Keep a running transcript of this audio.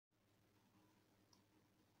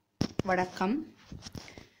வணக்கம்.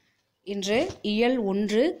 இன்று இயல்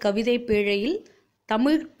 1 கவிதை பேழையில்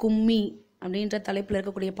தமிழ் கும்மி அப்படின்ற தலைப்பில்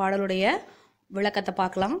இருக்கக்கூடிய பாடலுடைய விளக்கத்தை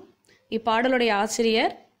பார்க்கலாம். இப்பாடலுடைய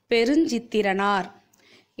ஆசிரியர் பெருஞ்சித்திரனார்.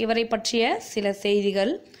 இவரை பற்றிய சில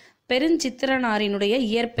செய்திகள். பெருஞ்சித்திரனாரினுடைய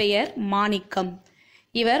இயற்பெயர் மாணிக்கம்.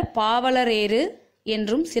 இவர் பாவலரேறு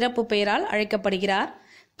என்றும் சிறப்பு பெயரால் அழைக்கப்படுகிறார்.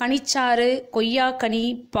 கனிச்சாறு, கொய்யாக்கனி,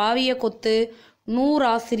 பாவிய கொத்து,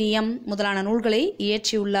 நூறாசிரியம் முதலான நூல்களை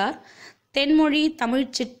இயற்றியுள்ளார். தென்மொழி,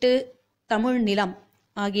 தமிழ்ச்சிட்டு, தமிழ் நிலம்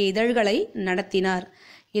ஆகிய இதழ்களை நடத்தினார்.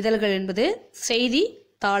 இதழ்கள் என்பது செய்தி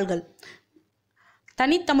தாள்கள்.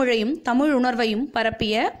 தனித்தமிழையும் தமிழ் உணர்வையும்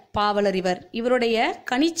பரப்பிய பாவலர் இவர். இவருடைய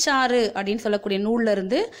கனிச்சாறு அப்படின்னு சொல்லக்கூடிய நூல்ல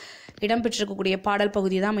இருந்து இடம்பெற்றிருக்கக்கூடிய பாடல்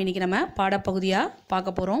பகுதி தான் இன்னைக்கு நம்ம பாடப்பகுதியாக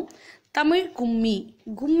பார்க்க போகிறோம். தமிழ் கும்மி.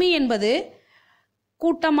 கும்மி என்பது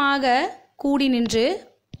கூட்டமாக கூடி நின்று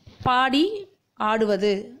பாடி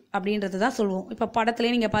ஆடுவது அப்படின்றது தான் சொல்லுவோம். இப்போ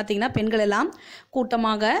படத்துலேயே நீங்கள் பார்த்தீங்கன்னா பெண்கள் எல்லாம்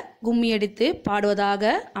கூட்டமாக கும்மி அடித்து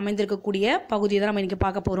பாடுவதாக அமைந்திருக்கக்கூடிய பகுதியை தான் நம்ம இன்றைக்கி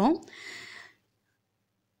பார்க்க போகிறோம்.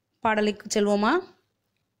 பாடலுக்கு செல்வோமா?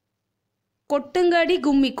 கொட்டுங்கடி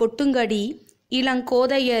கும்மி கொட்டுங்கடி,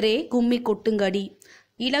 இளங்கோதையரே கும்மி கொட்டுங்கடி.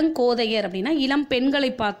 இளங்கோதையர் அப்படின்னா இளம்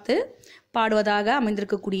பெண்களை பார்த்து பாடுவதாக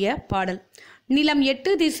அமைந்திருக்கக்கூடிய பாடல். நிலம்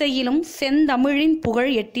 8 திசையிலும் செந்தமிழின்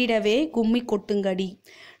புகழ் எட்டிடவே கும்மி கொட்டுங்கடி.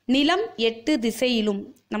 நிலம் 8 திசையிலும்,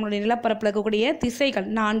 நம்மளுடைய நிலப்பரப்பில் இருக்கக்கூடிய திசைகள்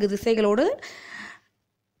 4 திசைகளோடு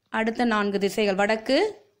அடுத்த 4 திசைகள் வடக்கு,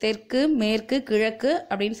 தெற்கு, மேற்கு, கிழக்கு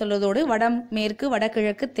அப்படின்னு சொல்வதோடு வடமேற்கு,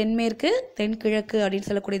 வடகிழக்கு, தென்மேற்கு, தென்கிழக்கு அப்படின்னு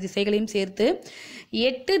சொல்லக்கூடிய திசைகளையும் சேர்த்து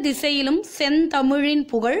 8 திசையிலும் செந்தமிழின்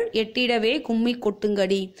புகழ் எட்டிடவே கும்மி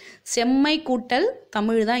கொட்டுங்கடி. செம்மை கூட்டல்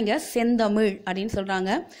தமிழ் தான் இங்கே செந்தமிழ் அப்படின்னு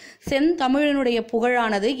சொல்கிறாங்க. செந்தமிழினுடைய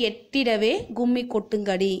புகழானது எட்டிடவே கும்மி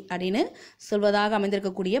கொட்டுங்கடி அப்படின்னு சொல்வதாக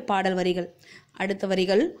அமைந்திருக்கக்கூடிய பாடல் வரிகள். அடுத்த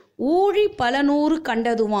வரிகள். ஊழி பல நூறு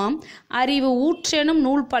கண்டதுவாம், அறிவு ஊற்றெனும்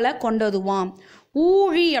நூல் பல கொண்டதுவாம்.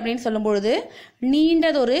 ஊழி அப்படின்னு சொல்லும் பொழுது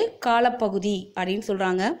நீண்டதொரு காலப்பகுதி அப்படின்னு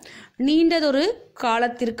சொல்கிறாங்க. நீண்டதொரு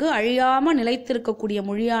காலத்திற்கு அழியாமல் நிலைத்திருக்கக்கூடிய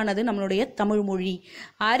மொழியானது நம்மளுடைய தமிழ் மொழி.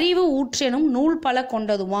 அறிவு ஊற்றெனும் நூல் பல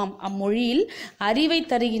கொண்டதுவாம். அம்மொழியில் அறிவை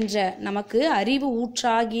தருகின்ற, நமக்கு அறிவு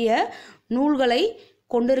ஊற்றாகிய நூல்களை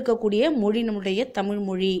கொண்டிருக்கக்கூடிய மொழி நம்முடைய தமிழ்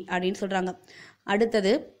மொழி அப்படின்னு சொல்கிறாங்க.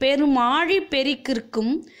 அடுத்தது. பெருமாழி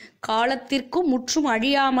பெருக்கிற்கும் காலத்திற்கும் முற்றும்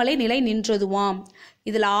அழியாமலே நிலை நின்றதுவாம்.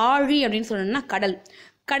 இதில் ஆழி அப்படின்னு சொல்லணும்னா கடல்.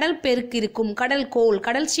 கடல் பெருக்கிற்கும், கடல் கோள்,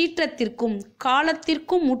 கடல் சீற்றத்திற்கும்,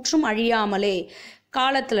 காலத்திற்கும் முற்றும் அழியாமலே.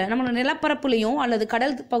 காலத்தில் நம்ம நிலப்பரப்புலையும் அல்லது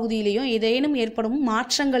கடல் பகுதியிலையும் ஏதேனும் ஏற்படும்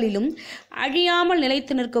மாற்றங்களிலும் அழியாமல்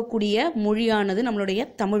நிலைத்து நிற்கக்கூடிய மொழியானது நம்மளுடைய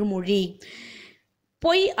தமிழ் மொழி.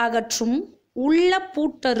 பொய் அகற்றும் உள்ள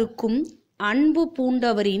பூட்டருக்கும் அன்பு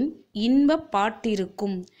பூண்டவரின் இன்ப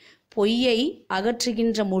பாட்டிருக்கும். பொய்யை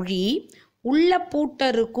அகற்றுகின்ற மொழி. உள்ள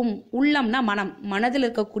பூட்டருக்கும், உள்ளம்னா மனம், மனதில்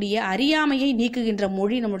இருக்கக்கூடிய அறியாமையை நீக்குகின்ற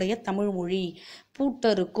மொழி நம்முடைய தமிழ் மொழி.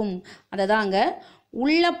 பூட்டருக்கும் அததாங்க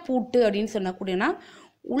உள்ள பூட்டு அப்படின்னு சொல்லக்கூடியனா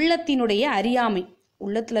உள்ளத்தினுடைய அறியாமை,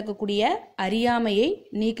 உள்ளத்தில் இருக்கக்கூடிய அறியாமையை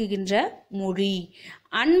நீக்குகின்ற மொழி.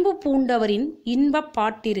 அன்பு பூண்டவரின் இன்ப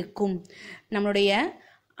பாட்டிருக்கும். நம்மளுடைய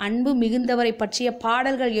அன்பு மிகுந்தவரை பற்றிய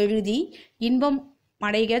பாடல்கள் எழுதி இன்பம்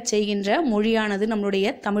அடைய செய்கின்ற மொழியானது நம்மளுடைய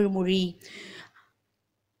தமிழ் மொழி.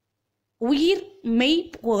 உயிர் மெய்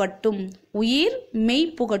புகட்டும். உயிர் மெய்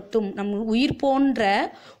புகட்டும். நம் உயிர் போன்ற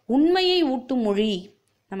உண்மையை ஊட்டும் மொழி.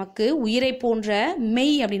 நமக்கு உயிரை போன்ற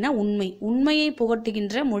மெய் அப்படின்னா உண்மை, உண்மையை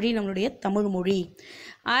புகட்டுகின்ற மொழி நம்மளுடைய தமிழ் மொழி.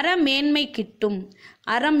 அறமேன்மை கிட்டும்.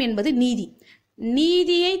 அறம் என்பது நீதி,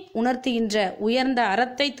 நீதியை உணர்த்துகின்ற, உயர்ந்த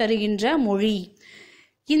அறத்தை தருகின்ற மொழி.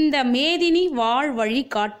 இந்த மேதினி வாழ் வழி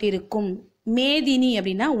காட்டிருக்கும். மேதினி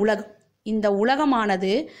அப்படின்னா உலகம். இந்த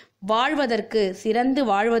உலகமானது வாழ்வதற்கு, சிறந்து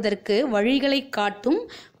வாழ்வதற்கு வழிகளை காட்டும்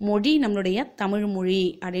மொழி நம்மளுடைய தமிழ் மொழி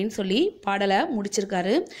அப்படின்னு சொல்லி பாடலை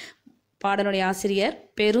முடிச்சிருக்காரு பாடலுடைய ஆசிரியர்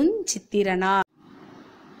பெருஞ்சித்திரனார்.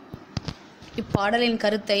 இப்பாடலின்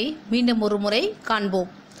கருத்தை மீண்டும் ஒரு முறை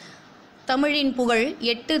காண்போம். தமிழின் புகழ்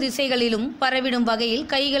 8 திசைகளிலும் பரவிடும் வகையில்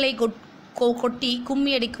கைகளை கொட்டி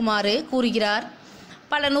கும்மி அடிக்குமாறு கூறுகிறார்.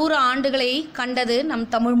 பல 100 ஆண்டுகளை கண்டது நம்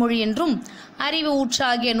தமிழ் மொழி என்றும், அறிவு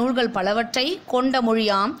ஊற்றாகிய நூல்கள் பலவற்றை கொண்ட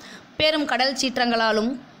மொழியாம். பெரும் கடல்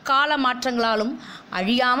சீற்றங்களாலும் கால மாற்றங்களாலும்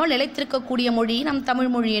அழியாமல் நிலைத்திருக்கக்கூடிய மொழி நம் தமிழ்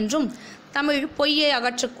மொழி என்றும், தமிழ் பொய்யை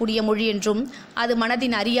அகற்றக்கூடிய மொழி என்றும், அது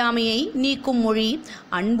மனதின் அறியாமையை நீக்கும் மொழி,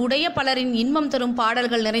 அன்புடைய பலரின் இன்பம் தரும்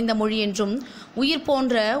பாடல்கள் நிறைந்த மொழி என்றும், உயிர்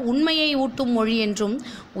போன்ற உண்மையை ஊட்டும் மொழி என்றும்,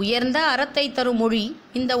 உயர்ந்த அறத்தை தரும் மொழி,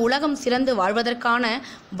 இந்த உலகம் சிறந்து வாழ்வதற்கான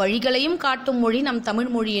வழிகளையும் காட்டும் மொழி நம்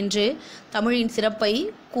தமிழ் மொழி என்று தமிழின் சிறப்பை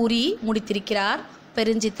கூறி முடித்திருக்கிறார்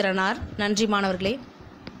பெருஞ்சித்திரனார். நன்றி மாணவர்களே.